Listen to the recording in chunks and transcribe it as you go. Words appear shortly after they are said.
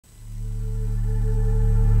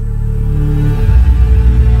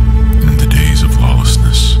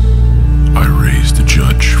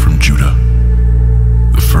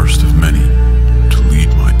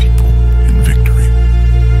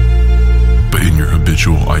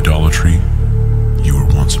habitual idolatry, you were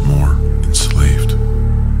once more enslaved.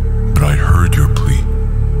 But I heard your plea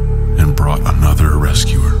and brought another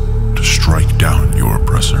rescuer to strike down your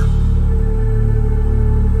oppressor.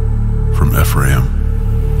 From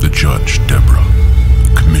Ephraim, the judge Deborah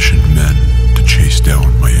commissioned men to chase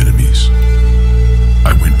down my enemies.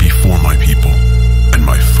 I went before my people, and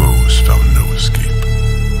my foes found no escape.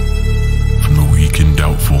 From the weak and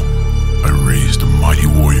doubtful, I raised a mighty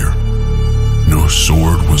warrior. No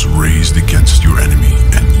sword was raised against your enemy,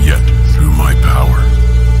 and yet through my power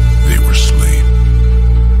they were slain.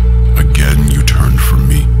 Again you turned from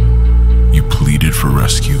me. You pleaded for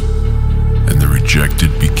rescue, and the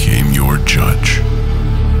rejected became your judge.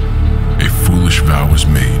 A foolish vow was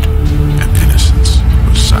made, and innocence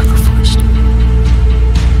was sacrificed.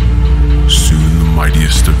 Soon the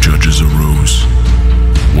mightiest of judges arose.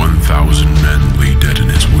 1,000 men lay dead in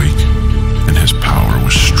his wake, and his power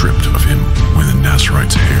was stripped of him when the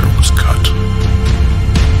Nazarite's hair was cut.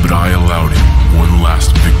 But I allowed him one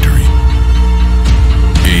last victory.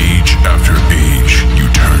 Age after age, you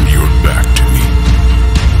turned your back to me,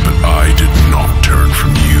 but I did not turn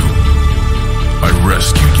from you. I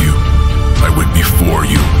rescued you, I went before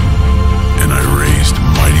you, and I raised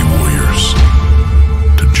mighty warriors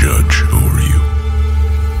to judge over you.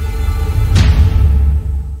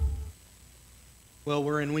 Well,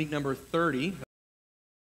 we're in week number 30,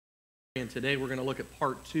 and today we're going to look at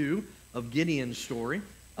part 2 of Gideon's story.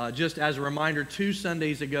 Just as a reminder, 2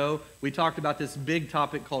 Sundays ago, we talked about this big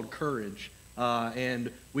topic called courage, and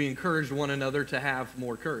we encouraged one another to have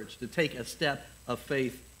more courage, to take a step of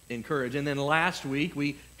faith in courage. And then last week,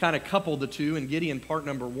 we kind of coupled the two in Gideon part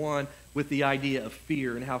number 1 with the idea of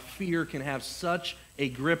fear and how fear can have such a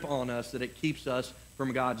grip on us that it keeps us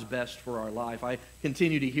from God's best for our life. I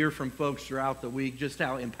continue to hear from folks throughout the week just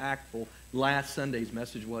how impactful last Sunday's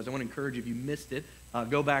message was. I want to encourage you, if you missed it,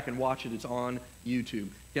 go back and watch it. It's on YouTube.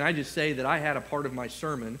 Can I just say that I had a part of my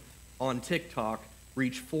sermon on TikTok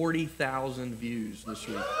reach 40,000 views this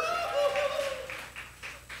week.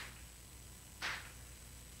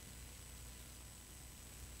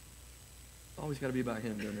 Always got to be about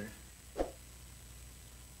him, doesn't it?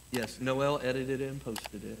 Yes, Noel edited it and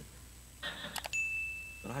posted it.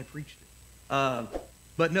 But I preached it.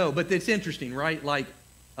 But it's interesting, right? Like,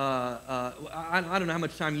 I don't know how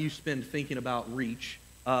much time you spend thinking about reach,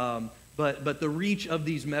 but the reach of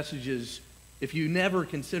these messages, if you never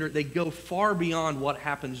consider it, they go far beyond what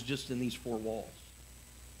happens just in these 4 walls.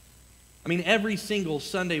 I mean, every single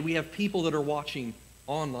Sunday we have people that are watching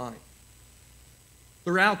online.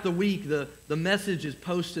 Throughout the week, the message is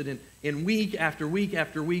posted, and week after week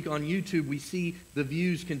after week on YouTube, we see the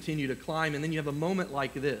views continue to climb, and then you have a moment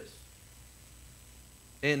like this.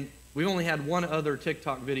 And we've only had one other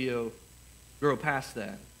TikTok video grow past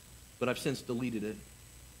that, but I've since deleted it.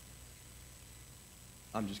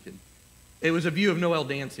 I'm just kidding. It was a view of Noel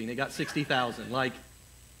dancing. It got 60,000. Like,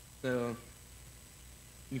 you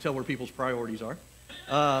can tell where people's priorities are.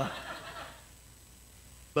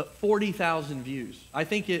 But 40,000 views. I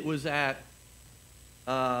think it was at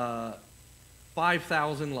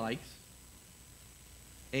 5,000 likes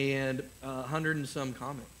and 100 and some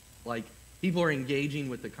comments. Like, people are engaging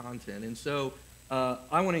with the content. And so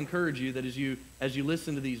I want to encourage you that as you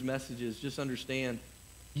listen to these messages, just understand,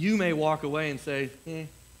 you may walk away and say,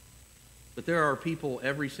 but there are people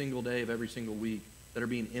every single day of every single week that are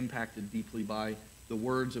being impacted deeply by the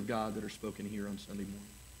words of God that are spoken here on Sunday morning.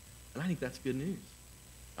 And I think that's good news.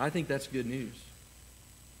 I think that's good news.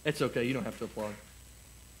 It's okay, you don't have to applaud.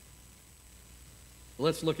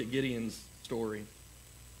 Let's look at Gideon's story.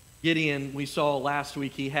 Gideon, we saw last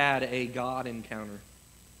week, he had a God encounter.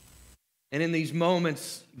 And in these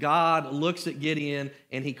moments, God looks at Gideon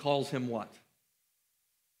and he calls him what?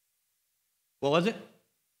 What was it?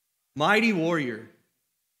 Mighty warrior.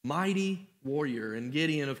 Mighty warrior. And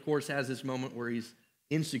Gideon, of course, has this moment where he's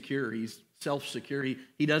insecure. He's self-secure. He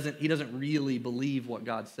doesn't really believe what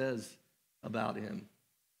God says about him.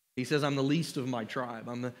 He says, I'm the least of my tribe.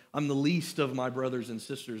 I'm the least of my brothers and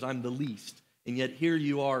sisters. I'm the least. And yet here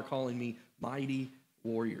you are calling me mighty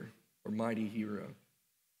warrior or mighty hero.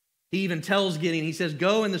 He even tells Gideon, he says,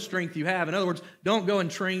 go in the strength you have. In other words, don't go and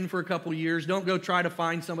train for a couple years. Don't go try to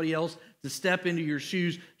find somebody else to step into your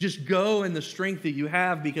shoes. Just go in the strength that you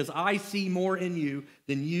have, because I see more in you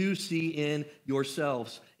than you see in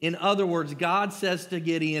yourselves. In other words, God says to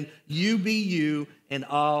Gideon, you be you and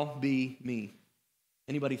I'll be me.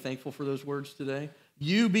 Anybody thankful for those words today?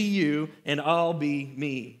 You be you and I'll be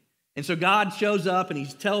me. And so God shows up and he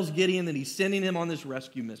tells Gideon that he's sending him on this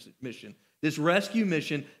rescue mission. This rescue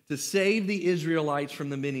mission to save the Israelites from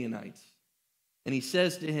the Midianites. And he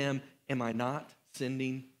says to him, am I not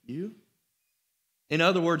sending you? In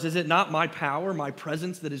other words, is it not my power, my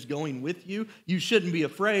presence that is going with you? You shouldn't be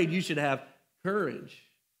afraid. You should have courage.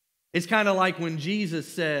 It's kind of like when Jesus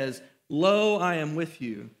says, "Lo, I am with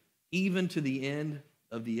you, even to the end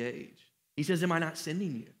of the age." He says, am I not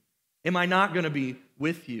sending you? Am I not going to be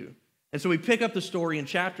with you? And so we pick up the story in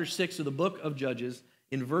chapter 6 of the book of Judges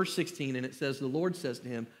in verse 16, and it says, the Lord says to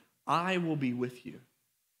him, I will be with you.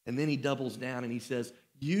 And then he doubles down and he says,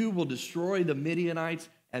 you will destroy the Midianites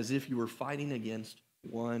as if you were fighting against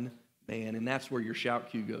one man. And that's where your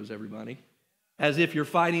shout cue goes, everybody. As if you're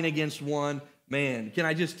fighting against one man. Can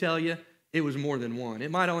I just tell you, it was more than one. It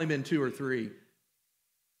might have only been 2 or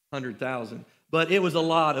 300,000, but it was a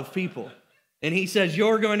lot of people. And he says,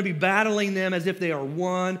 you're going to be battling them as if they are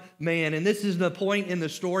one man. And this is the point in the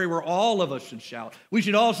story where all of us should shout. We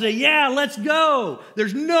should all say, yeah, let's go.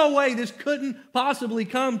 There's no way this couldn't possibly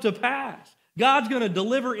come to pass. God's going to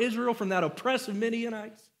deliver Israel from that oppressive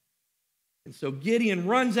Midianites. And so Gideon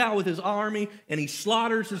runs out with his army and he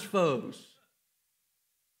slaughters his foes.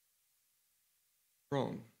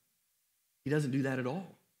 Wrong. He doesn't do that at all.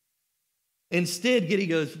 Instead, Gideon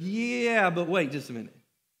goes, yeah, but wait just a minute.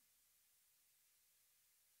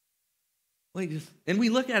 And we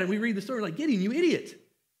look at it, we read the story like, Gideon, you idiot.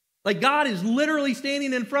 Like God is literally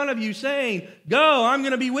standing in front of you saying, go, I'm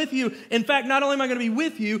going to be with you. In fact, not only am I going to be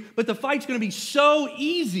with you, but the fight's going to be so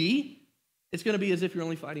easy, it's going to be as if you're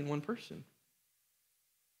only fighting one person.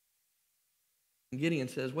 And Gideon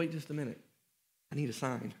says, wait just a minute. I need a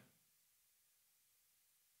sign.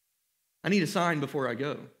 I need a sign before I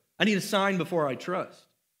go. I need a sign before I trust.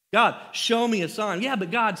 God, show me a sign. Yeah,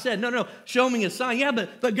 but God said, no, show me a sign. Yeah,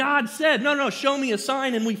 but God said, no, show me a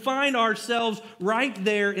sign. And we find ourselves right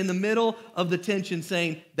there in the middle of the tension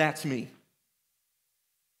saying, that's me.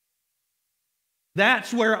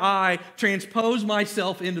 That's where I transpose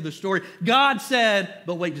myself into the story. God said,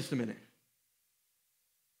 but wait just a minute.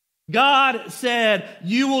 God said,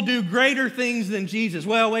 you will do greater things than Jesus.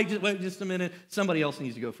 Well, wait just a minute. Somebody else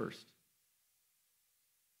needs to go first.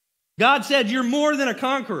 God said, you're more than a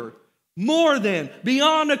conqueror. More than,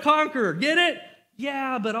 beyond a conqueror. Get it?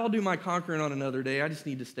 Yeah, but I'll do my conquering on another day. I just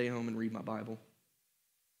need to stay home and read my Bible.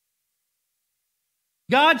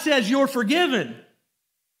 God says you're forgiven.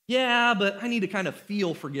 Yeah, but I need to kind of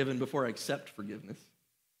feel forgiven before I accept forgiveness.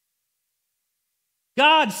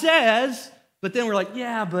 God says, but then we're like,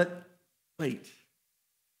 yeah, but wait.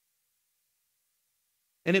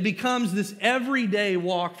 And it becomes this everyday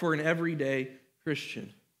walk for an everyday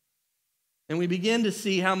Christian. And we begin to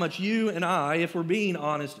see how much you and I, if we're being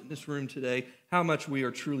honest in this room today, how much we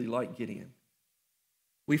are truly like Gideon.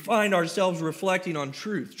 We find ourselves reflecting on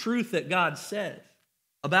truth that God said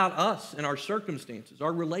about us and our circumstances,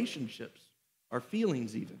 our relationships, our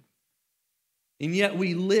feelings even. And yet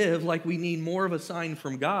we live like we need more of a sign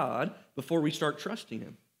from God before we start trusting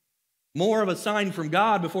Him. More of a sign from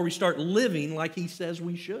God before we start living like He says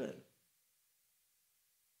we should.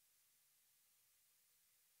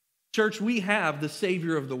 Church, we have the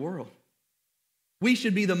Savior of the world. We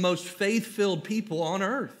should be the most faith-filled people on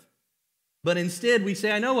earth. But instead we say,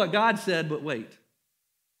 I know what God said, but wait,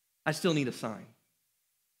 I still need a sign.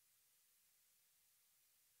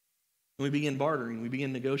 And we begin bartering, we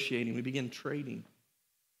begin negotiating, we begin trading.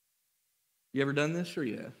 You ever done this? Sure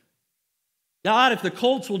you have. God, if the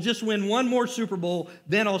Colts will just win one more Super Bowl,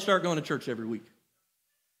 then I'll start going to church every week.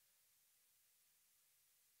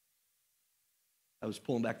 I was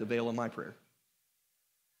pulling back the veil on my prayer.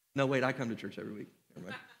 No, wait, I come to church every week.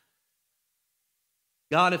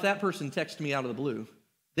 God, if that person texts me out of the blue,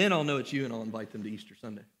 then I'll know it's you and I'll invite them to Easter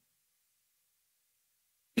Sunday.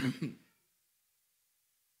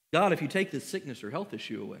 God, if you take this sickness or health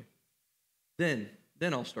issue away, then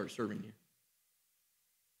I'll start serving you.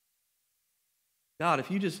 God,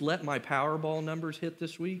 if you just let my Powerball numbers hit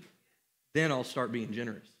this week, then I'll start being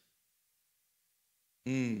generous.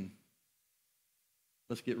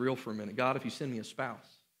 Let's get real for a minute. God, if you send me a spouse,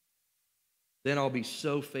 then I'll be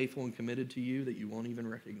so faithful and committed to you that you won't even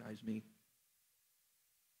recognize me.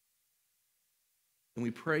 And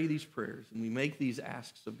we pray these prayers and we make these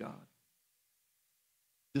asks of God,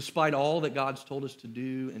 despite all that God's told us to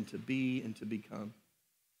do and to be and to become.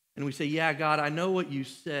 And we say, yeah, God, I know what you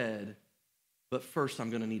said, but first I'm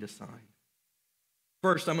going to need a sign.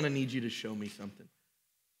 First, I'm going to need you to show me something.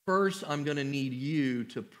 First, I'm going to need you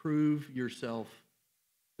to prove yourself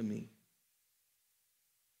to me.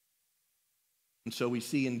 And so we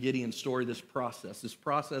see in Gideon's story this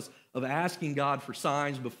process of asking God for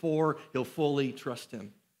signs before he'll fully trust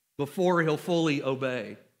him, before he'll fully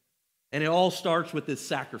obey. And it all starts with this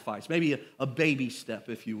sacrifice, maybe a baby step,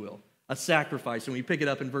 if you will. a sacrifice. And we pick it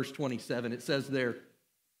up in verse 27. It says there,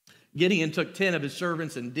 Gideon took 10 of his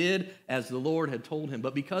servants and did as the Lord had told him.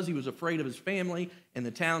 But because he was afraid of his family and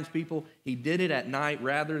the townspeople, he did it at night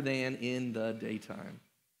rather than in the daytime.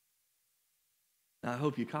 Now, I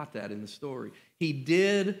hope you caught that in the story. He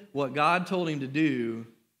did what God told him to do,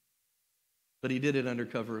 but he did it under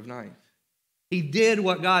cover of night. He did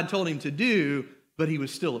what God told him to do, but he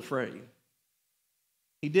was still afraid.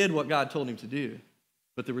 He did what God told him to do,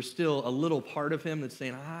 but there was still a little part of him that's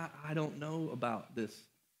saying, I don't know about this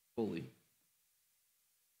fully.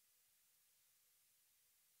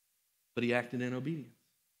 But he acted in obedience.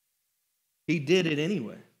 He did it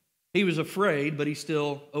anyway. He was afraid, but he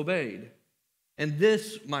still obeyed. And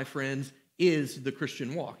this, my friends, is the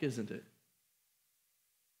Christian walk, isn't it?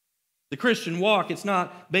 The Christian walk, it's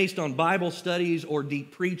not based on Bible studies or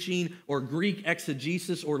deep preaching or Greek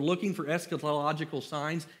exegesis or looking for eschatological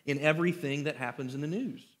signs in everything that happens in the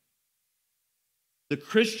news. The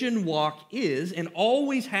Christian walk is and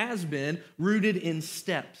always has been rooted in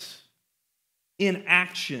steps, in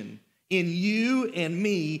action, in you and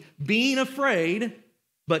me being afraid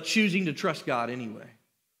but choosing to trust God anyway.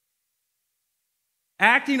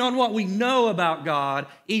 Acting on what we know about God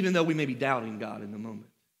even though we may be doubting God in the moment.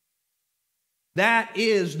 That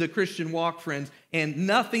is the Christian walk, friends, and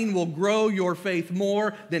nothing will grow your faith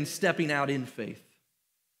more than stepping out in faith.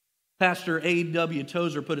 Pastor A.W.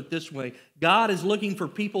 Tozer put it this way, God is looking for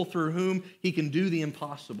people through whom he can do the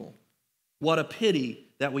impossible. What a pity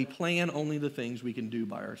that we plan only the things we can do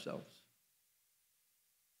by ourselves.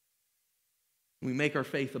 We make our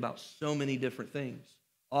faith about so many different things,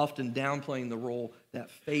 often downplaying the role that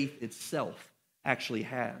faith itself actually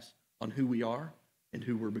has on who we are and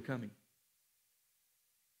who we're becoming.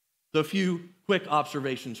 So a few quick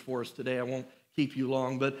observations for us today. I won't keep you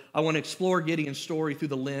long, but I want to explore Gideon's story through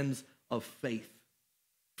the lens of faith.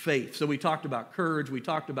 Faith. So we talked about courage, we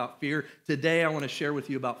talked about fear. Today I want to share with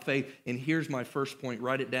you about faith, and here's my first point.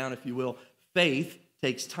 Write it down if you will. Faith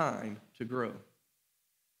takes time to grow.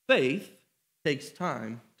 Faith takes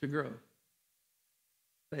time to grow.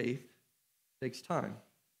 Faith takes time.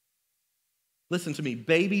 Listen to me.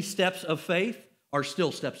 Baby steps of faith are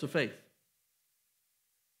still steps of faith.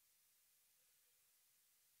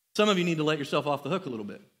 Some of you need to let yourself off the hook a little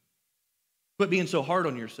bit. Quit being so hard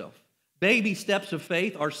on yourself. Baby steps of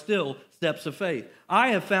faith are still steps of faith. I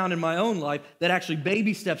have found in my own life that actually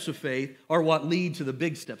baby steps of faith are what lead to the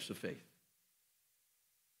big steps of faith.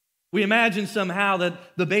 We imagine somehow that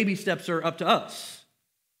the baby steps are up to us.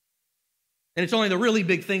 And it's only the really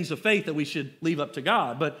big things of faith that we should leave up to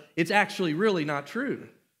God, but it's actually really not true.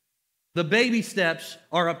 The baby steps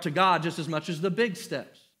are up to God just as much as the big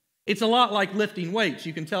steps. It's a lot like lifting weights.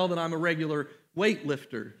 You can tell that I'm a regular weight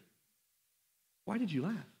lifter. Why did you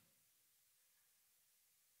laugh?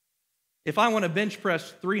 If I want to bench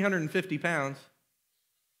press 350 pounds,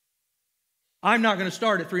 I'm not going to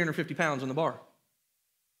start at 350 pounds on the bar.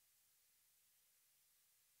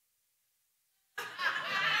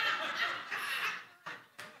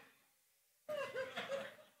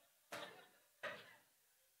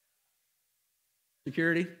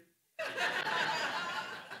 Security?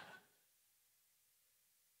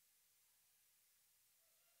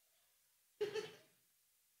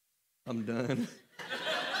 I'm done.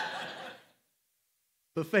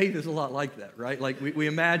 But faith is a lot like that, right? Like we can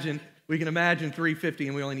imagine 350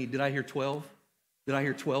 and we only need, did I hear 12? Did I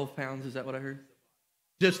hear 12 pounds? Is that what I heard?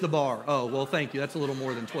 Just the bar. Oh, well, thank you. That's a little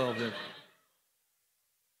more than 12 then.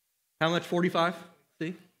 How much? 45?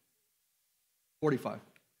 See? 45.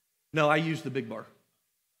 No, I use the big bar.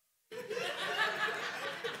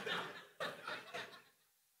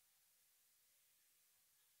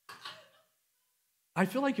 I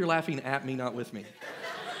feel like you're laughing at me, not with me.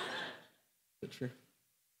 That's true.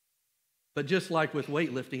 But just like with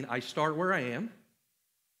weightlifting, I start where I am,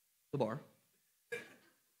 the bar,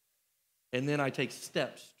 and then I take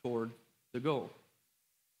steps toward the goal.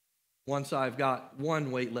 Once I've got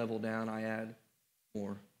one weight level down, I add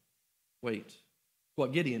more weight. It's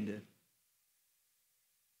what Gideon did.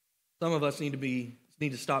 Some of us need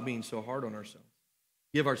to stop being so hard on ourselves.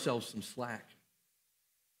 Give ourselves some slack.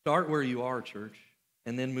 Start where you are, church,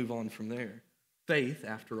 and then move on from there. Faith,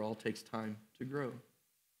 after all, takes time to grow.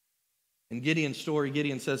 In Gideon's story,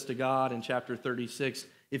 Gideon says to God in chapter 36,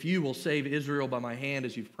 if you will save Israel by my hand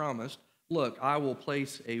as you've promised, look, I will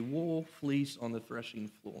place a wool fleece on the threshing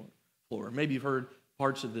floor. Maybe you've heard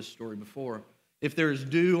parts of this story before. If there is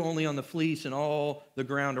dew only on the fleece and all the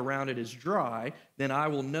ground around it is dry, then I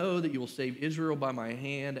will know that you will save Israel by my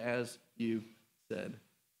hand as you said.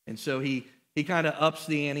 And so he kind of ups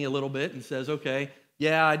the ante a little bit and says, okay,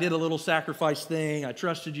 Yeah, I did a little sacrifice thing. I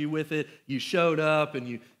trusted you with it. You showed up and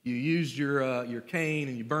you used your cane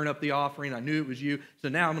and you burned up the offering. I knew it was you. So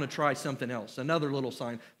now I'm going to try something else, another little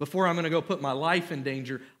sign. Before I'm going to go put my life in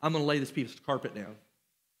danger, I'm going to lay this piece of carpet down,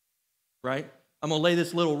 right? I'm going to lay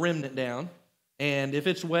this little remnant down. And if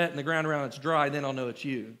it's wet and the ground around it's dry, then I'll know it's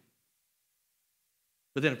you.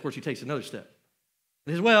 But then, of course, he takes another step.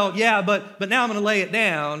 He says, well, yeah, but now I'm going to lay it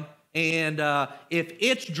down. And if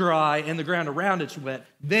it's dry and the ground around it's wet,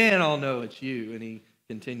 then I'll know it's you. And he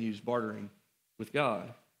continues bartering with God.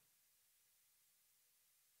 It's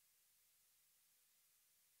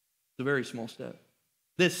a very small step.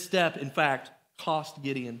 This step, in fact, cost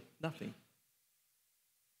Gideon nothing.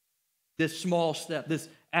 This small step, this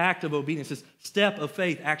act of obedience, this step of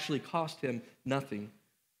faith actually cost him nothing.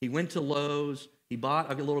 He went to Lowe's, he bought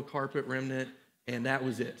a little carpet remnant, and that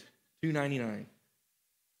was it, $2.99.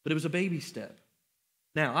 But it was a baby step.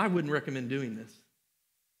 Now, I wouldn't recommend doing this.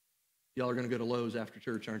 Y'all are going to go to Lowe's after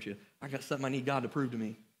church, aren't you? I got something I need God to prove to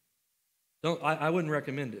me. I wouldn't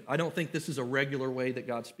recommend it. I don't think this is a regular way that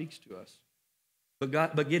God speaks to us.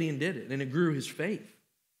 But Gideon did it, and it grew his faith.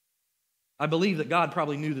 I believe that God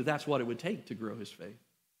probably knew that that's what it would take to grow his faith.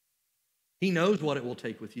 He knows what it will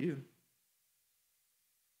take with you.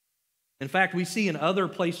 In fact, we see in other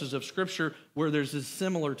places of Scripture where there's this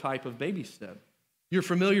similar type of baby step. You're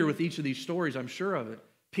familiar with each of these stories, I'm sure of it.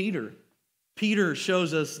 Peter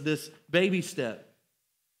shows us this baby step.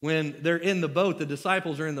 When they're in the boat, the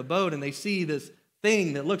disciples are in the boat, and they see this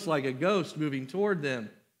thing that looks like a ghost moving toward them.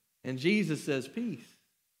 And Jesus says, peace,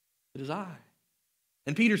 it is I.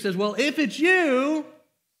 And Peter says, well, if it's you,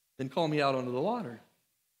 then call me out onto the water.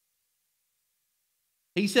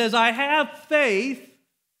 He says, I have faith,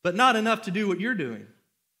 but not enough to do what you're doing.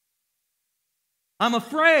 I'm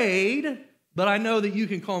afraid, but I know that you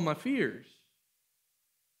can calm my fears.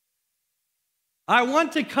 I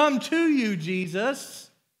want to come to you, Jesus,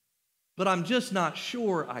 but I'm just not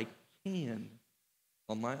sure I can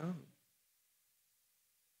on my own.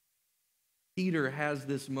 Peter has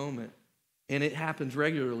this moment, and it happens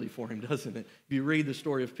regularly for him, doesn't it? If you read the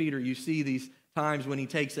story of Peter, you see these times when he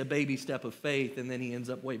takes a baby step of faith, and then he ends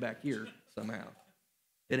up way back here somehow.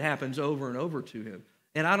 It happens over and over to him.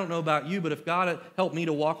 And I don't know about you, but if God had helped me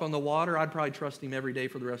to walk on the water, I'd probably trust him every day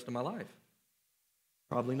for the rest of my life.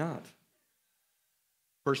 Probably not.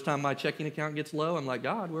 First time my checking account gets low, I'm like,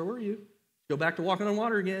 God, where were you? Go back to walking on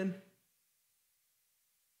water again.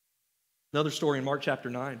 Another story in Mark chapter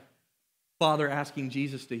 9. Father asking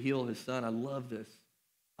Jesus to heal his son. I love this.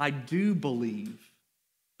 I do believe,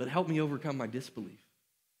 but help me overcome my disbelief.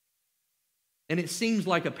 And it seems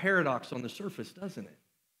like a paradox on the surface, doesn't it?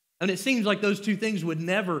 And it seems like those two things would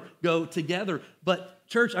never go together. But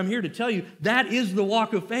church, I'm here to tell you, that is the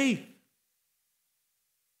walk of faith.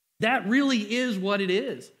 That really is what it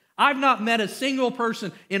is. I've not met a single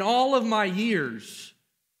person in all of my years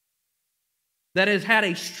that has had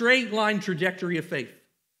a straight line trajectory of faith.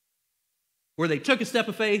 Where they took a step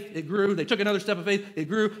of faith, it grew. They took another step of faith, it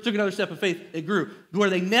grew. Took another step of faith, it grew. Where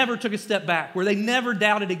they never took a step back. Where they never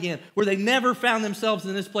doubted again. Where they never found themselves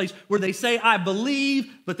in this place where they say, I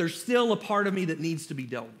believe, but there's still a part of me that needs to be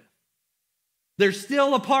dealt with. There's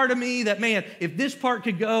still a part of me that, man, if this part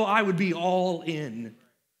could go, I would be all in.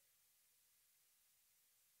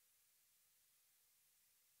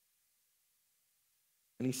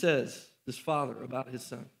 And he says, this father about his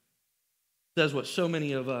son, says what so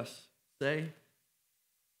many of us say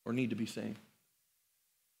or need to be saying.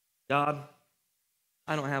 God,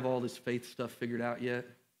 I don't have all this faith stuff figured out yet,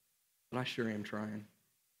 but I sure am trying.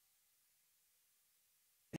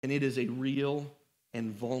 And it is a real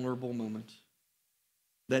and vulnerable moment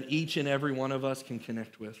that each and every one of us can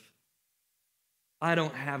connect with. I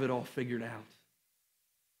don't have it all figured out,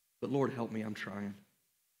 but Lord, help me, I'm trying.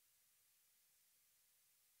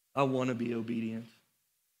 I want to be obedient.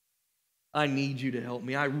 I need you to help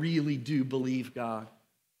me. I really do believe, God.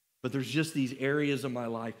 But there's just these areas of my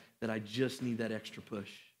life that I just need that extra push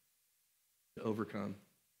to overcome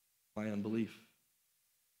my unbelief.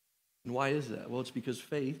 And why is that? Well, it's because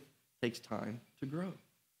faith takes time to grow.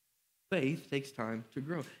 Faith takes time to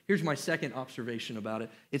grow. Here's my second observation about it.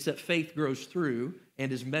 It's that faith grows through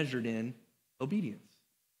and is measured in obedience.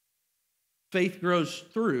 Faith grows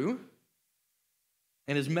through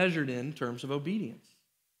and is measured in terms of obedience.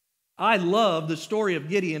 I love the story of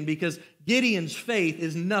Gideon because Gideon's faith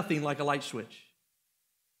is nothing like a light switch.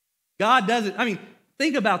 God doesn't,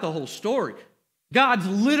 think about the whole story. God's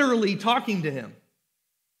literally talking to him.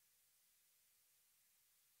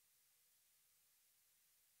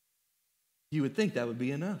 You would think that would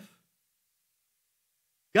be enough.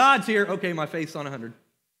 God's here, okay, my faith's on 100.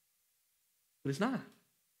 But it's not.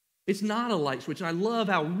 It's not a light switch. And I love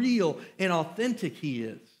how real and authentic he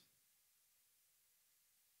is. It's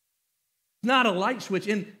not a light switch.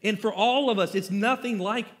 And for all of us, it's nothing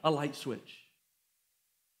like a light switch.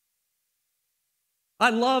 I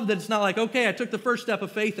love that it's not like, okay, I took the first step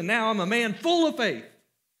of faith and now I'm a man full of faith.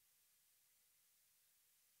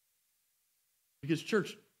 Because,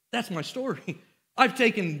 church, that's my story. I've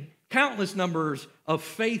taken countless numbers of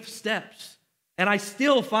faith steps, and I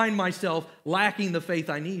still find myself lacking the faith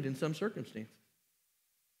I need in some circumstances.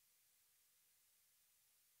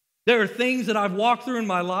 There are things that I've walked through in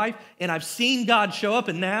my life, and I've seen God show up,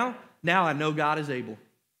 and now I know God is able. Is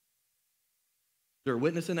there a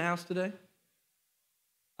witness in the house today?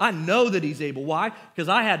 I know that he's able. Why? Because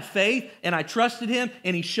I had faith, and I trusted him,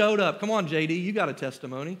 and he showed up. Come on, JD, you got a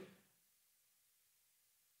testimony.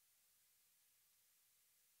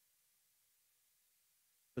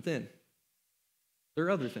 But then, there are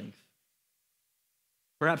other things.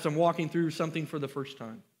 Perhaps I'm walking through something for the first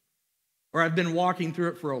time. Or I've been walking through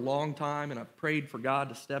it for a long time and I've prayed for God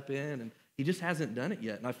to step in and he just hasn't done it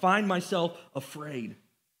yet. And I find myself afraid.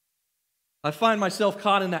 I find myself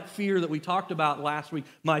caught in that fear that we talked about last week.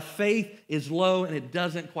 My faith is low and it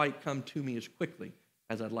doesn't quite come to me as quickly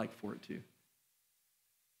as I'd like for it to.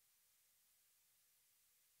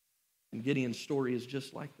 And Gideon's story is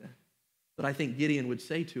just like that. But I think Gideon would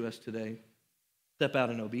say to us today, step out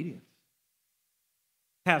in obedience.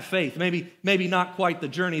 Have faith. Maybe not quite the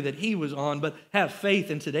journey that he was on, but have faith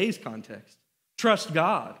in today's context. Trust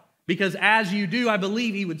God. Because as you do, I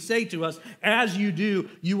believe he would say to us, as you do,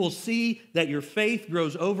 you will see that your faith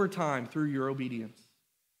grows over time through your obedience.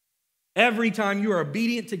 Every time you are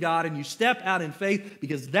obedient to God and you step out in faith,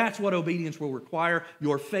 because that's what obedience will require,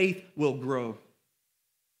 your faith will grow.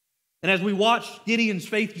 And as we watch Gideon's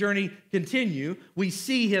faith journey continue, we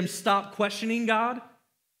see him stop questioning God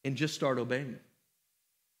and just start obeying.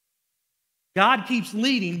 God keeps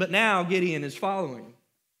leading, but now Gideon is following.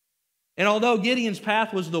 And although Gideon's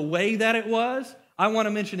path was the way that it was, I want to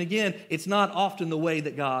mention again, it's not often the way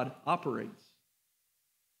that God operates.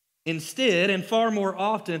 Instead, and far more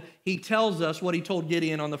often, he tells us what he told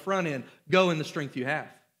Gideon on the front end, go in the strength you have.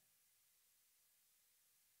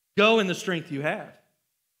 Go in the strength you have.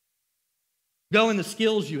 Go in the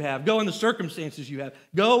skills you have. Go in the circumstances you have.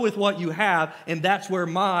 Go with what you have, and that's where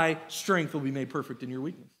my strength will be made perfect in your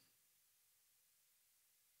weakness.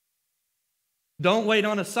 Don't wait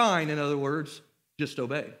on a sign, in other words, just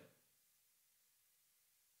obey.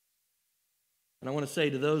 And I want to say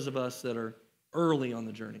to those of us that are early on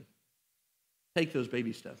the journey, take those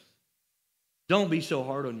baby steps. Don't be so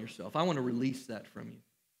hard on yourself. I want to release that from you.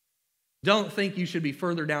 Don't think you should be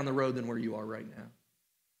further down the road than where you are right now.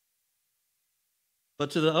 But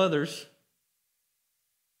to the others,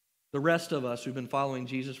 the rest of us who've been following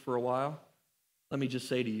Jesus for a while, let me just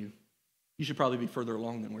say to you, you should probably be further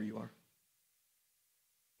along than where you are.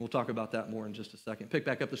 We'll talk about that more in just a second. Pick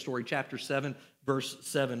back up the story, chapter 7, verse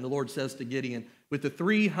 7. The Lord says to Gideon, with the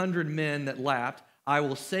 300 men that lapped, I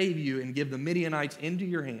will save you and give the Midianites into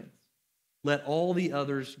your hands. Let all the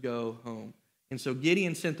others go home. And so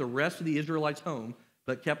Gideon sent the rest of the Israelites home,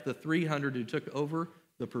 but kept the 300 who took over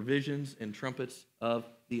the provisions and trumpets of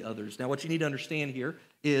the others. Now, what you need to understand here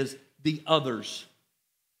is the others.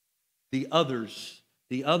 The others.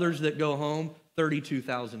 The others that go home,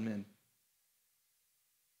 32,000 men.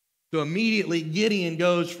 So immediately Gideon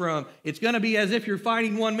goes from, it's going to be as if you're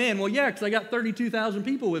fighting one man. Well, yeah, because I got 32,000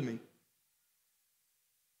 people with me.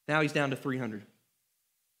 Now he's down to 300.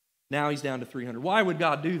 Now he's down to 300. Why would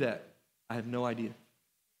God do that? I have no idea.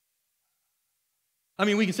 I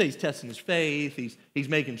mean, we can say he's testing his faith. He's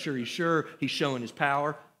making sure he's sure. He's showing his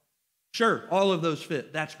power. Sure, all of those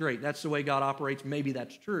fit. That's great. That's the way God operates. Maybe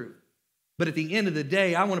that's true. But at the end of the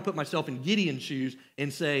day, I want to put myself in Gideon's shoes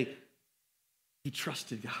and say, he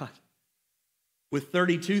trusted God. With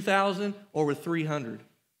 32,000 or with 300?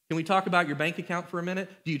 Can we talk about your bank account for a minute?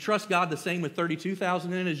 Do you trust God the same with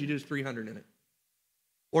 32,000 in it as you do with 300 in it?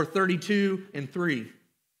 Or 32 and 3?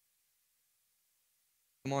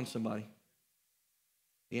 Come on, somebody.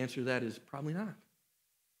 The answer to that is probably not.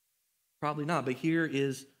 Probably not. But here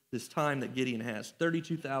is this time that Gideon has.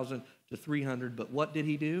 32,000 to 300. But what did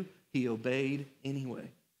he do? He obeyed anyway.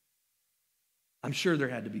 I'm sure there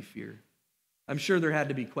had to be fear. I'm sure there had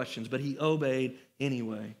to be questions, but he obeyed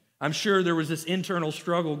anyway. I'm sure there was this internal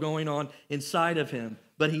struggle going on inside of him,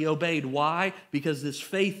 but he obeyed. Why? Because this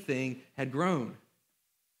faith thing had grown.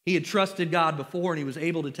 He had trusted God before and he was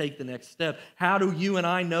able to take the next step. How do you and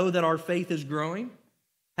I know that our faith is growing?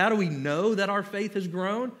 How do we know that our faith has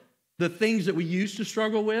grown? The things that we used to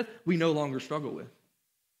struggle with, we no longer struggle with.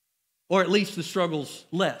 Or at least the struggle's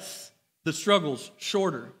less. The struggle's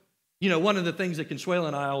shorter. You know, one of the things that Consuelo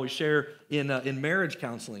and I always share in marriage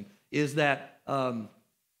counseling is that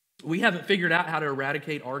we haven't figured out how to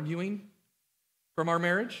eradicate arguing from our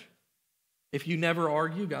marriage. If you never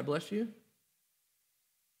argue, God bless you.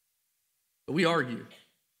 But we argue.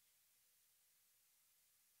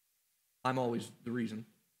 I'm always the reason.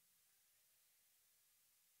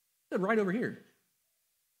 Right over here.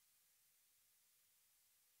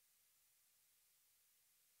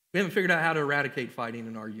 We haven't figured out how to eradicate fighting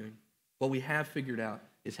and arguing. What we have figured out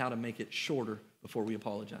is how to make it shorter before we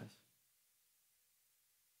apologize.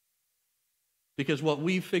 Because what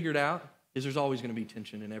we've figured out is there's always going to be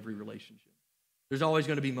tension in every relationship. There's always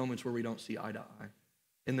going to be moments where we don't see eye to eye.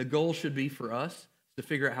 And the goal should be for us to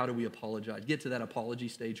figure out how do we apologize, get to that apology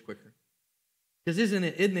stage quicker. Because isn't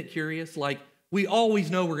it curious? Like, we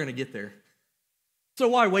always know we're going to get there. So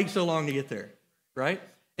why wait so long to get there, right?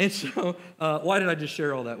 And so why did I just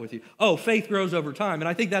share all that with you? Oh, faith grows over time. And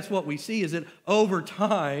I think that's what we see is that over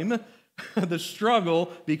time, the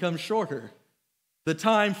struggle becomes shorter. The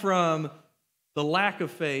time from the lack of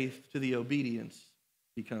faith to the obedience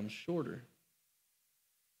becomes shorter.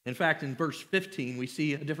 In fact, in verse 15, we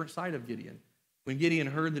see a different side of Gideon. When Gideon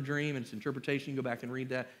heard the dream and its interpretation, go back and read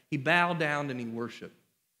that, he bowed down and he worshiped.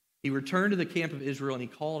 He returned to the camp of Israel and he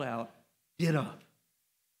called out, "Get up.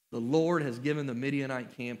 The Lord has given the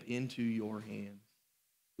Midianite camp into your hands."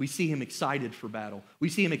 We see him excited for battle. We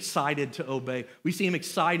see him excited to obey. We see him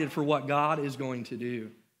excited for what God is going to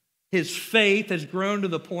do. His faith has grown to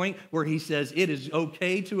the point where he says it is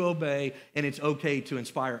okay to obey and it's okay to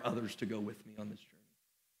inspire others to go with me on this journey.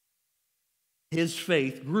 His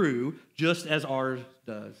faith grew just as ours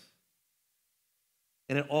does.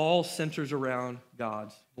 And it all centers around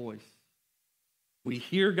God's voice. We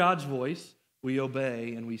hear God's voice, we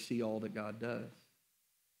obey, and we see all that God does.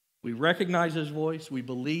 We recognize his voice, we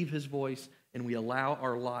believe his voice, and we allow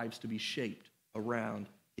our lives to be shaped around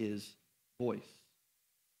his voice.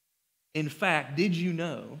 In fact, did you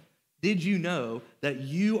know that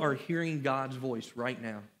you are hearing God's voice right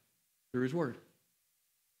now through his word?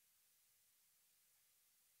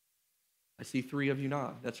 I see 3 of you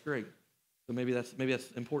nod. That's great. So maybe that's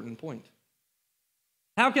an important point.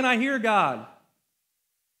 How can I hear God?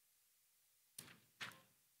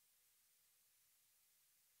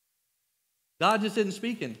 God just isn't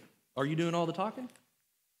speaking. Are you doing all the talking?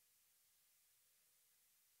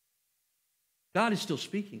 God is still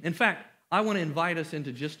speaking. In fact, I want to invite us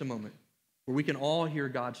into just a moment where we can all hear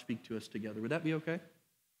God speak to us together. Would that be okay?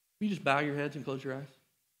 Will you just bow your heads and close your eyes?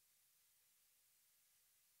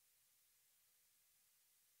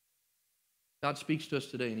 God speaks to us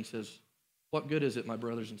today and he says, "What good is it, my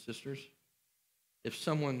brothers and sisters, if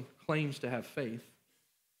someone claims to have faith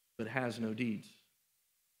but has no deeds?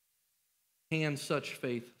 Can such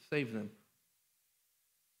faith save them?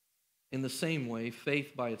 In the same way,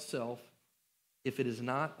 faith by itself, if it is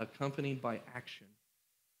not accompanied by action,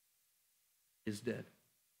 is dead."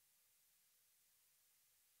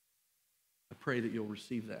 I pray that you'll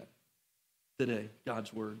receive that today,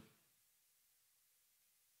 God's word.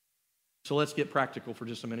 So let's get practical for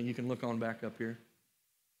just a minute. You can look on back up here.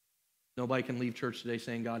 Nobody can leave church today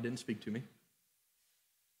saying God didn't speak to me.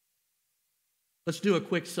 Let's do a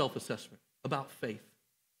quick self-assessment about faith.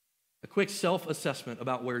 A quick self-assessment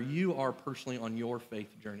about where you are personally on your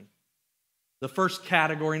faith journey. The first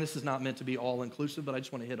category, and this is not meant to be all-inclusive, but I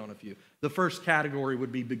just want to hit on a few. The first category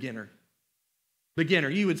would be beginner. Beginner,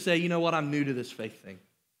 you would say, you know what, I'm new to this faith thing.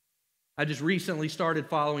 I just recently started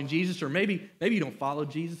following Jesus, or maybe you don't follow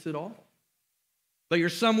Jesus at all. But you're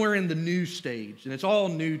somewhere in the new stage, and it's all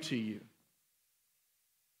new to you.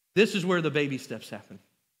 This is where the baby steps happen.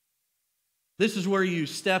 This is where you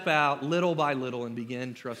step out little by little and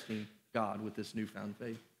begin trusting God with this newfound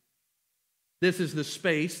faith. This is the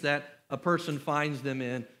space that a person finds them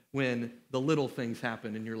in when the little things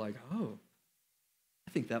happen, and you're like, oh,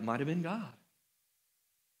 I think that might have been God.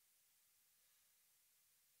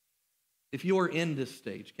 If you're in this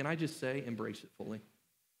stage, can I just say, embrace it fully?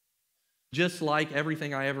 Just like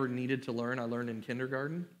everything I ever needed to learn, I learned in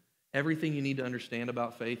kindergarten. Everything you need to understand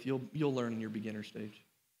about faith, you'll learn in your beginner stage.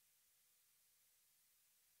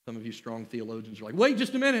 Some of you strong theologians are like, wait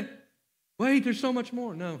just a minute. Wait, there's so much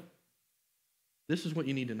more. No. This is what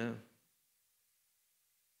you need to know.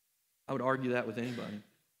 I would argue that with anybody.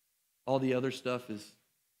 All the other stuff is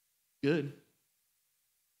good.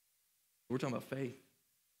 We're talking about faith.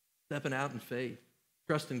 Stepping out in faith.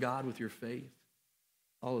 Trusting God with your faith.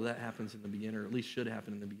 All of that happens in the beginner, or at least should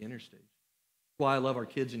happen in the beginner stage. That's why I love our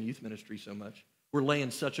kids and youth ministry so much. We're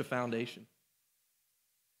laying such a foundation.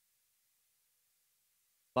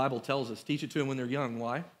 The Bible tells us, teach it to them when they're young.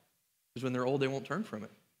 Why? Because when they're old, they won't turn from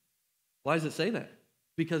it. Why does it say that?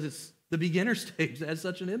 Because it's the beginner stage that has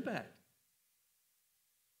such an impact.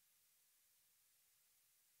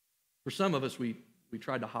 For some of us, we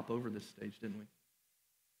tried to hop over this stage, didn't we?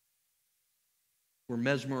 We're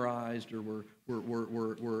mesmerized, or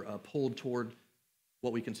we're pulled toward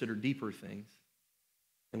what we consider deeper things.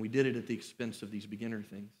 And we did it at the expense of these beginner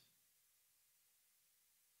things.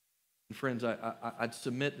 And friends, I'd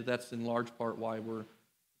submit that that's in large part why we're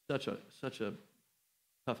such a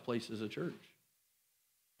tough place as a church.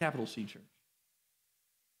 Capital C church.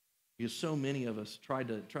 Because so many of us tried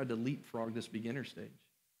to leapfrog this beginner stage.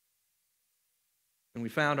 And we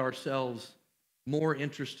found ourselves more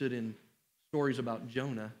interested in stories about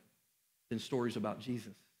Jonah than stories about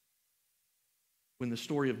Jesus. When the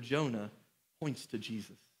story of Jonah points to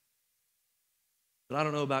Jesus. But I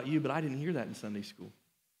don't know about you, but I didn't hear that in Sunday school.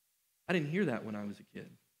 I didn't hear that when I was a kid.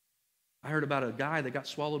 I heard about a guy that got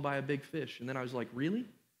swallowed by a big fish, and then I was like, really?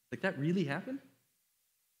 Like, that really happened?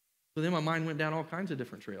 So then my mind went down all kinds of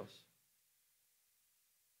different trails.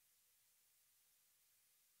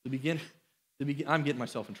 I'm getting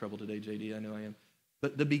myself in trouble today, JD, I know I am.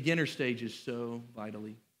 But the beginner stage is so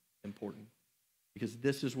vitally important because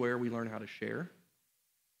this is where we learn how to share,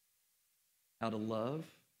 how to love,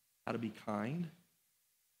 how to be kind,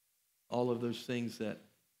 all of those things that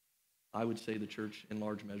I would say the church in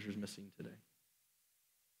large measure is missing today.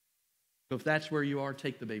 So if that's where you are,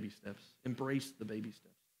 take the baby steps. Embrace the baby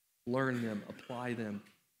steps. Learn them, apply them,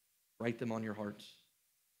 write them on your hearts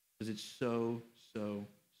because it's so, so,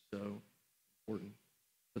 so important.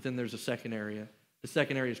 But then there's a second area. The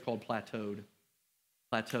second area is called plateaued.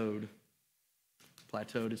 Plateaued.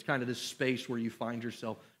 It's kind of this space where you find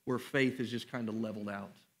yourself, where faith is just kind of leveled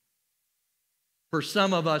out. For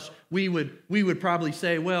some of us, we would probably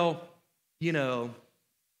say, well, you know,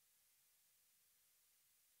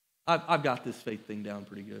 I've got this faith thing down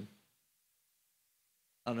pretty good.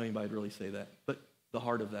 I don't know anybody would really say that, but the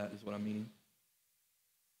heart of that is what I'm meaning.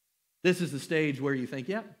 This is the stage where you think,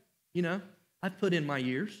 yeah, you know, I've put in my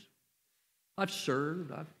years. I've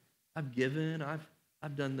served. I've given.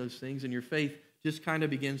 I've done those things, and your faith just kind of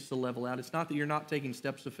begins to level out. It's not that you're not taking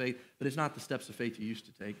steps of faith, but it's not the steps of faith you used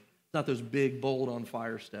to take. It's not those big, bold, on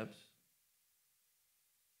fire steps.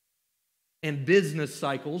 And business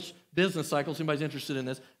cycles, anybody's interested in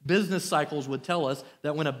this, business cycles would tell us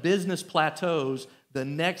that when a business plateaus, the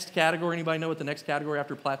next category, anybody know what the next category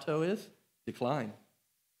after plateau is? Decline.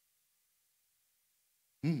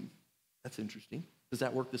 That's interesting. Does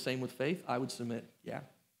that work the same with faith? I would submit, yeah.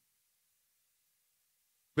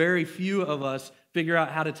 Very few of us figure out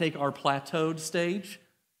how to take our plateaued stage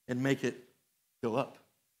and make it go up.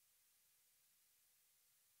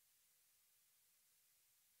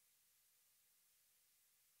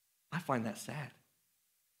 I find that sad.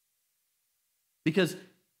 Because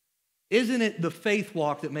isn't it the faith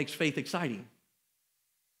walk that makes faith exciting?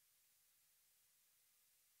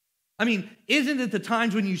 I mean, isn't it the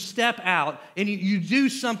times when you step out and you do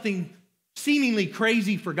something seemingly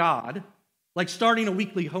crazy for God, like starting a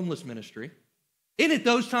weekly homeless ministry? Isn't it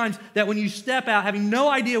those times that when you step out having no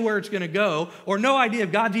idea where it's going to go or no idea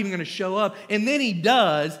if God's even going to show up, and then he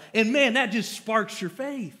does, and man, that just sparks your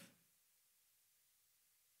faith.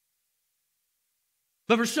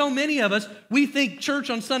 But for so many of us, we think church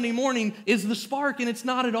on Sunday morning is the spark, and it's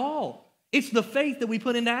not at all. It's the faith that we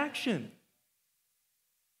put into action.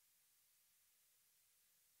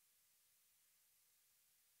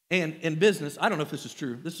 And in business, I don't know if this is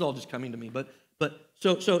true. This is all just coming to me. But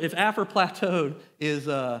so if after plateaued is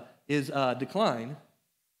decline,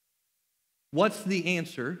 what's the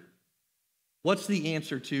answer? What's the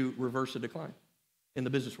answer to reverse a decline in the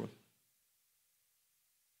business world?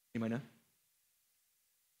 Anybody know?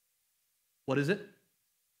 What is it?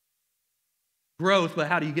 Growth, but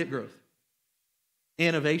how do you get growth?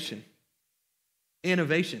 Innovation.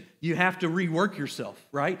 Innovation. You have to rework yourself,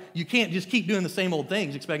 right? You can't just keep doing the same old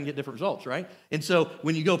things expecting to get different results, right? And so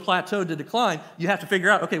when you go plateau to decline, you have to figure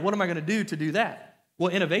out, okay, what am I going to do that? Well,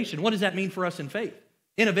 innovation, what does that mean for us in faith?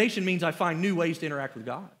 Innovation means I find new ways to interact with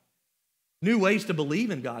God, new ways to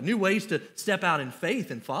believe in God, new ways to step out in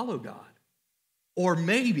faith and follow God. Or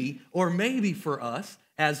maybe for us,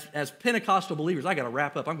 as Pentecostal believers, I got to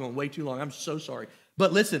wrap up. I'm going way too long. I'm so sorry.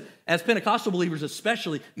 But listen, as Pentecostal believers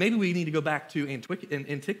especially, maybe we need to go back to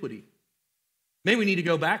antiquity. Maybe we need to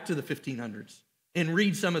go back to the 1500s and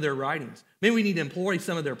read some of their writings. Maybe we need to employ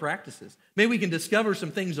some of their practices. Maybe we can discover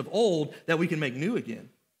some things of old that we can make new again.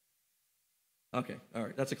 Okay, all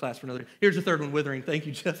right, that's a class for another. Here's the third one, withering. Thank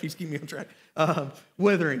you, Jeff. He's keeping me on track.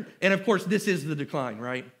 Withering. And of course, this is the decline,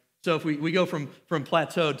 right? So if we go from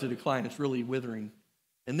plateau to decline, it's really withering.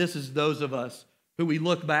 And this is those of us who we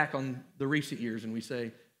look back on the recent years and we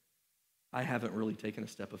say, I haven't really taken a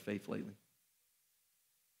step of faith lately.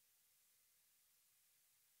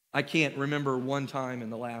 I can't remember one time in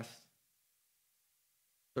the last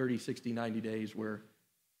 30, 60, 90 days where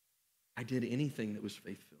I did anything that was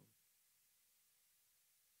faith-filled.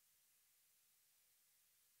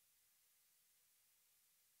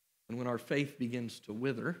 And when our faith begins to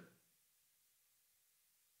wither,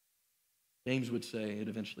 James would say it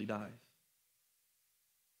eventually dies.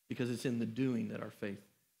 Because it's in the doing that our faith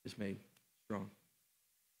is made strong.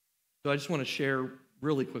 So I just want to share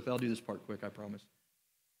really quickly. I'll do this part quick, I promise.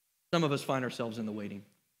 Some of us find ourselves in the waiting.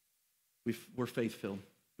 We're faith-filled.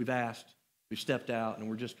 We've asked, we've stepped out, and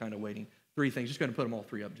we're just kind of waiting. 3 things. Just going to put them all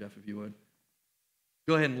 3 up, Jeff, if you would.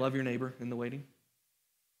 Go ahead and love your neighbor in the waiting.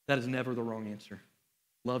 That is never the wrong answer.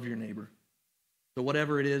 Love your neighbor. So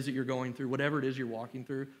whatever it is that you're going through, whatever it is you're walking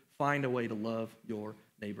through, find a way to love your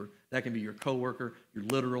neighbor. That can be your coworker, your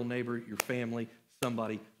literal neighbor, your family,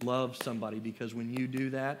 somebody. Love somebody, because when you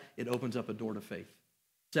do that, it opens up a door to faith.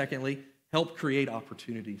 Secondly, help create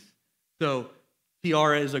opportunities. So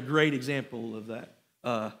Tiara is a great example of that.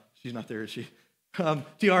 She's not there, is she?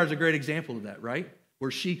 Tiara is a great example of that, right?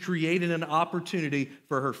 Where she created an opportunity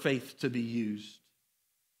for her faith to be used.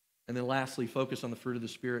 And then lastly, focus on the fruit of the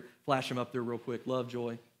Spirit. Flash them up there real quick. Love,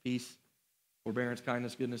 joy, peace, forbearance,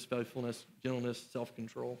 kindness, goodness, faithfulness, gentleness,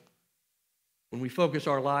 self-control. When we focus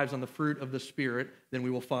our lives on the fruit of the Spirit, then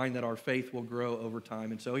we will find that our faith will grow over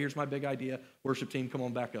time. And so here's my big idea. Worship team, come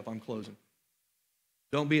on back up. I'm closing.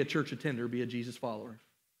 Don't be a church attender. Be a Jesus follower.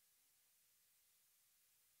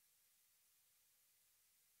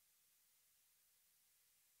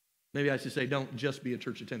 Maybe I should say, don't just be a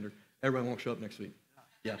church attender. Everybody won't show up next week.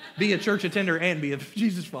 Yeah, be a church attender and be a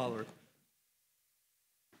Jesus follower.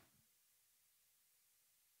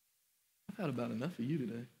 I've had about enough of you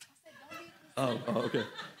today. Oh, okay.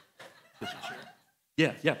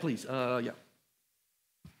 Yeah, please. Yeah.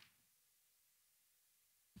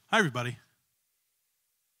 Hi, everybody.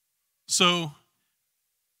 So,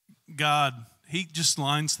 God, He just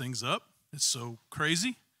lines things up. It's so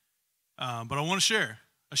crazy. But I want to share.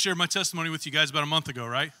 I shared my testimony with you guys about a month ago,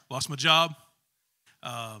 right? Lost my job.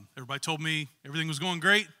 Everybody told me everything was going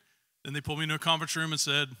great. Then they pulled me into a conference room and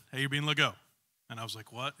said, hey, you're being let go. And I was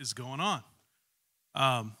like, what is going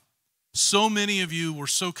on? So many of you were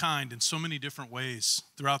so kind in so many different ways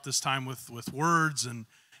throughout this time with words and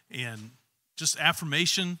just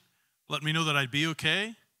affirmation, letting me know that I'd be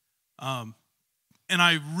okay. And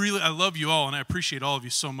I love you all, and I appreciate all of you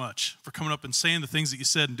so much for coming up and saying the things that you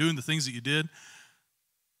said and doing the things that you did.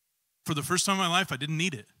 For the first time in my life, I didn't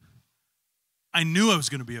need it. I knew I was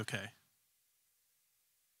going to be okay.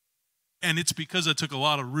 And it's because I took a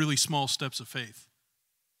lot of really small steps of faith.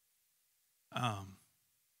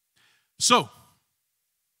 So,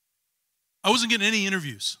 I wasn't getting any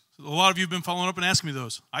interviews. A lot of you have been following up and asking me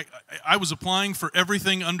those. I was applying for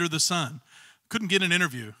everything under the sun. Couldn't get an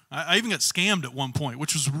interview. I even got scammed at one point,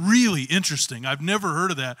 which was really interesting. I've never heard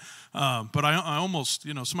of that. But I almost,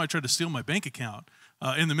 somebody tried to steal my bank account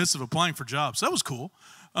in the midst of applying for jobs. That was cool.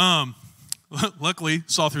 Luckily,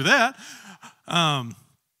 saw through that.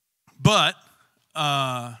 But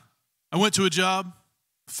I went to a job,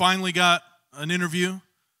 finally got an interview,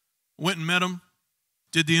 went and met them,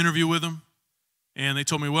 did the interview with them, and they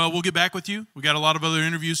told me, well, we'll get back with you. We got a lot of other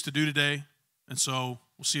interviews to do today, and so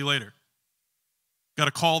we'll see you later. Got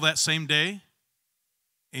a call that same day,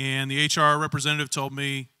 and the HR representative told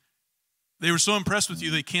me they were so impressed with you,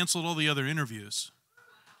 they canceled all the other interviews.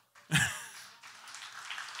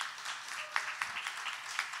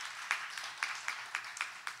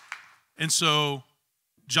 And so,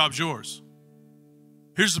 job's yours.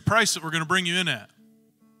 Here's the price that we're going to bring you in at.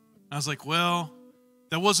 I was like, well,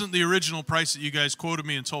 that wasn't the original price that you guys quoted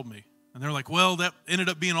me and told me. And they're like, well, that ended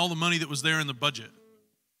up being all the money that was there in the budget.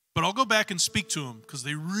 But I'll go back and speak to them because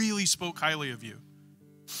they really spoke highly of you.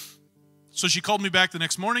 So she called me back the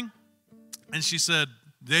next morning, and she said,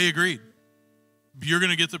 they agreed. You're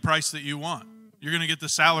going to get the price that you want. You're going to get the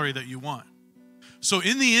salary that you want. So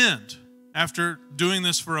in the end, after doing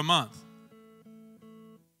this for a month,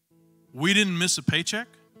 we didn't miss a paycheck.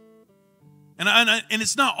 And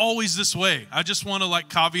it's not always this way. I just want to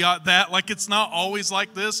caveat that. It's not always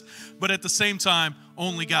like this. But at the same time,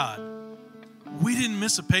 only God. We didn't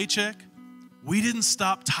miss a paycheck. We didn't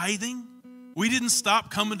stop tithing. We didn't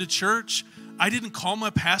stop coming to church. I didn't call my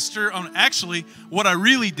pastor. Actually, what I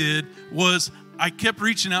really did was I kept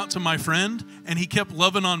reaching out to my friend, and he kept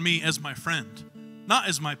loving on me as my friend, not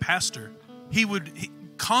as my pastor. He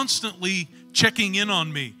constantly checking in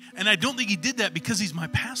on me. And I don't think he did that because he's my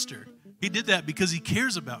pastor. He did that because he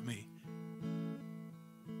cares about me.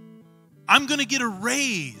 I'm going to get a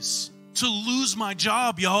raise to lose my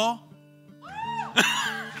job, y'all.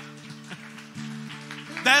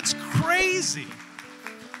 That's crazy.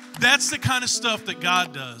 That's the kind of stuff that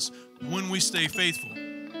God does when we stay faithful.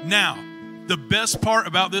 Now, the best part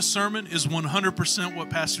about this sermon is 100% what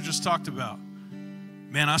Pastor just talked about.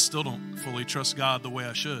 Man, I still don't fully trust God the way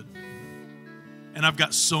I should. And I've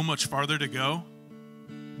got so much farther to go.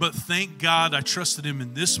 But thank God I trusted him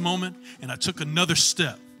in this moment and I took another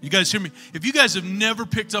step. You guys hear me? If you guys have never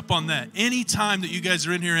picked up on that, any time that you guys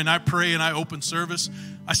are in here and I pray and I open service,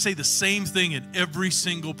 I say the same thing in every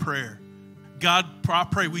single prayer. God, I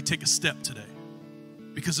pray we take a step today.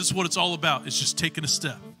 Because it's what it's all about. It's just taking a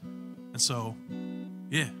step. And so,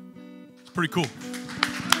 yeah, it's pretty cool.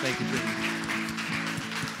 Thank you, Gideon.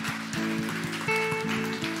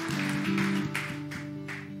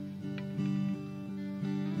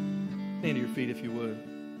 Stand to your feet if you would.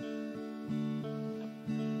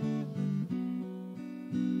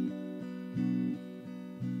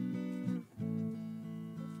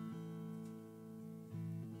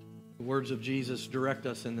 The words of Jesus direct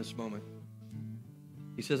us in this moment.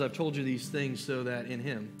 He says, I've told you these things so that in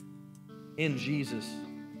him, in Jesus,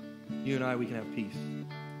 you and I, we can have peace.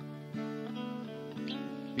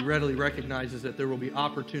 He readily recognizes that there will be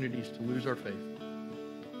opportunities to lose our faith,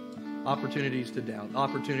 opportunities to doubt,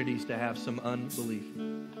 opportunities to have some unbelief,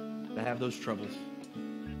 to have those troubles.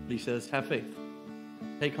 But he says, have faith,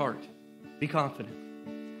 take heart, be confident,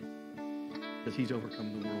 because he's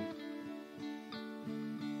overcome the world.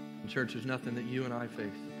 And church, there's nothing that you and I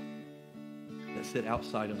face that sit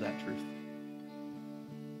outside of that truth.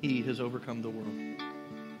 He has overcome the world.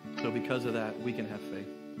 So because of that, we can have faith.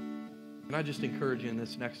 And I just encourage you in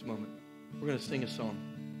this next moment, we're going to sing a song.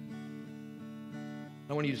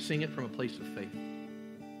 I want you to sing it from a place of faith.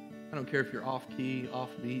 I don't care if you're off key, off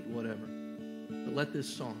beat, whatever. But let this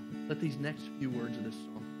song, let these next few words of this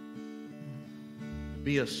song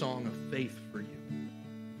be a song of faith for you.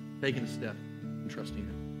 Taking a step and trusting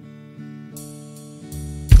him.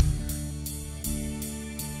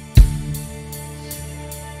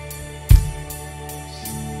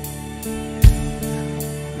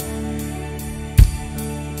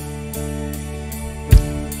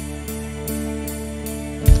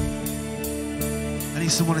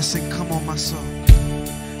 Someone to sing, come on my soul.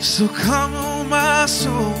 So come on my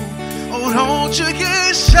soul. Oh, don't you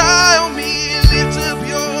get shy on me. Lift up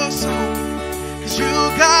your soul. Cause you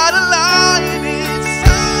got a lion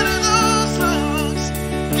inside of those lungs.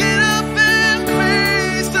 Get up and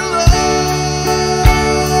praise the Lord.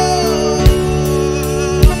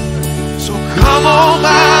 So come on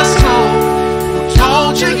my soul.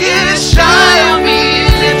 Don't you get shy on me.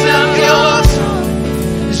 Lift up your soul.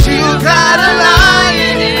 Cause you got a lion.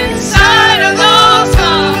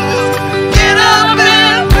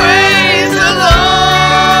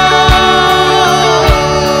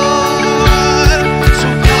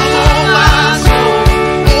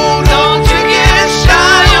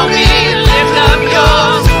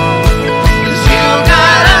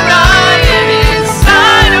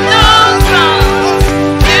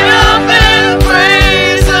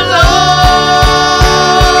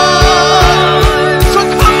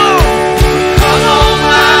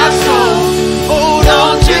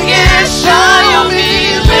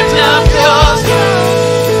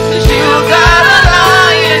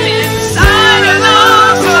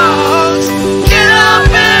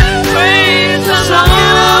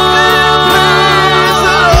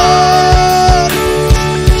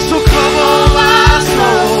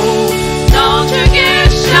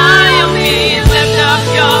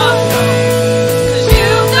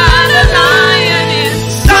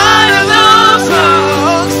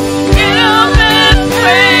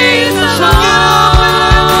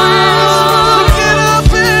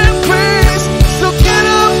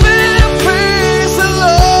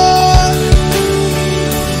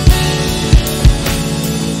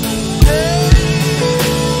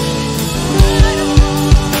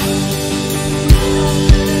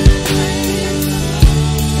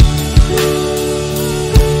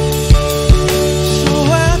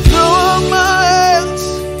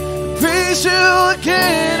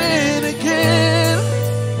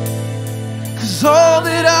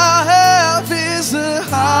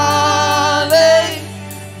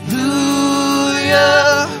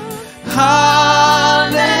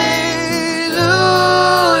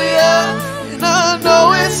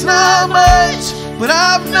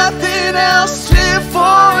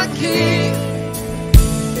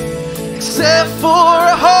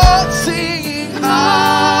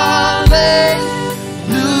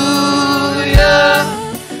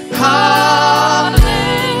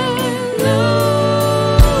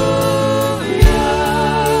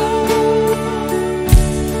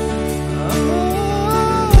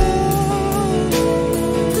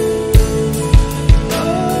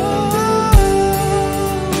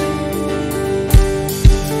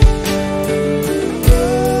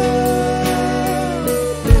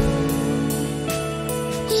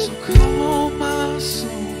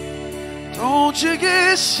 don't you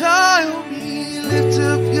get shy on me. Lift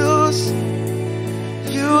up your soul.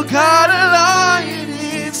 You got a lion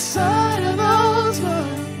inside of those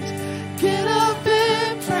lungs. Get up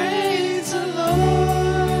and praise the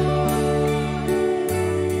Lord.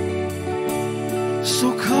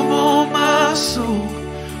 So come on, my soul.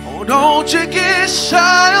 Oh, don't you get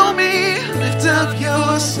shy on me. Lift up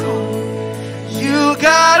your soul. You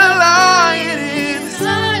got a lion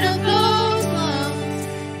inside of those lungs.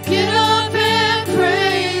 Get up and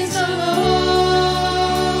praise the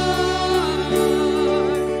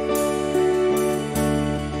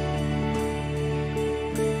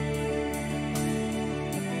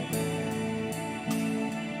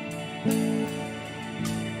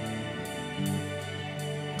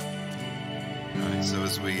Right, so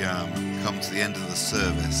as we come to the end of the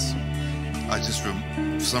service, I just, for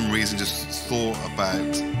some reason, just thought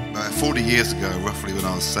about 40 years ago, roughly, when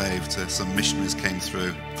I was saved, some missionaries came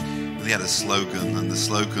through, and they had a slogan, and the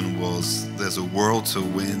slogan was, "There's a world to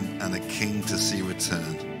win and a king to see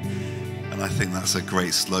return." And I think that's a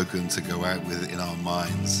great slogan to go out with in our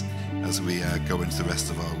minds as we go into the rest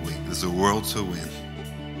of our week. There's a world to win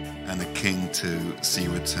and a king to see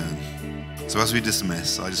return. So as we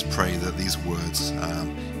dismiss, I just pray that these words,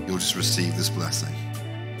 you'll just receive this blessing.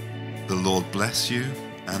 The Lord bless you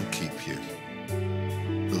and keep you.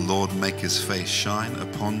 The Lord make his face shine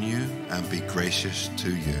upon you and be gracious to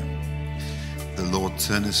you. The Lord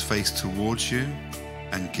turn his face towards you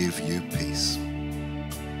and give you peace.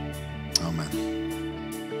 Amen.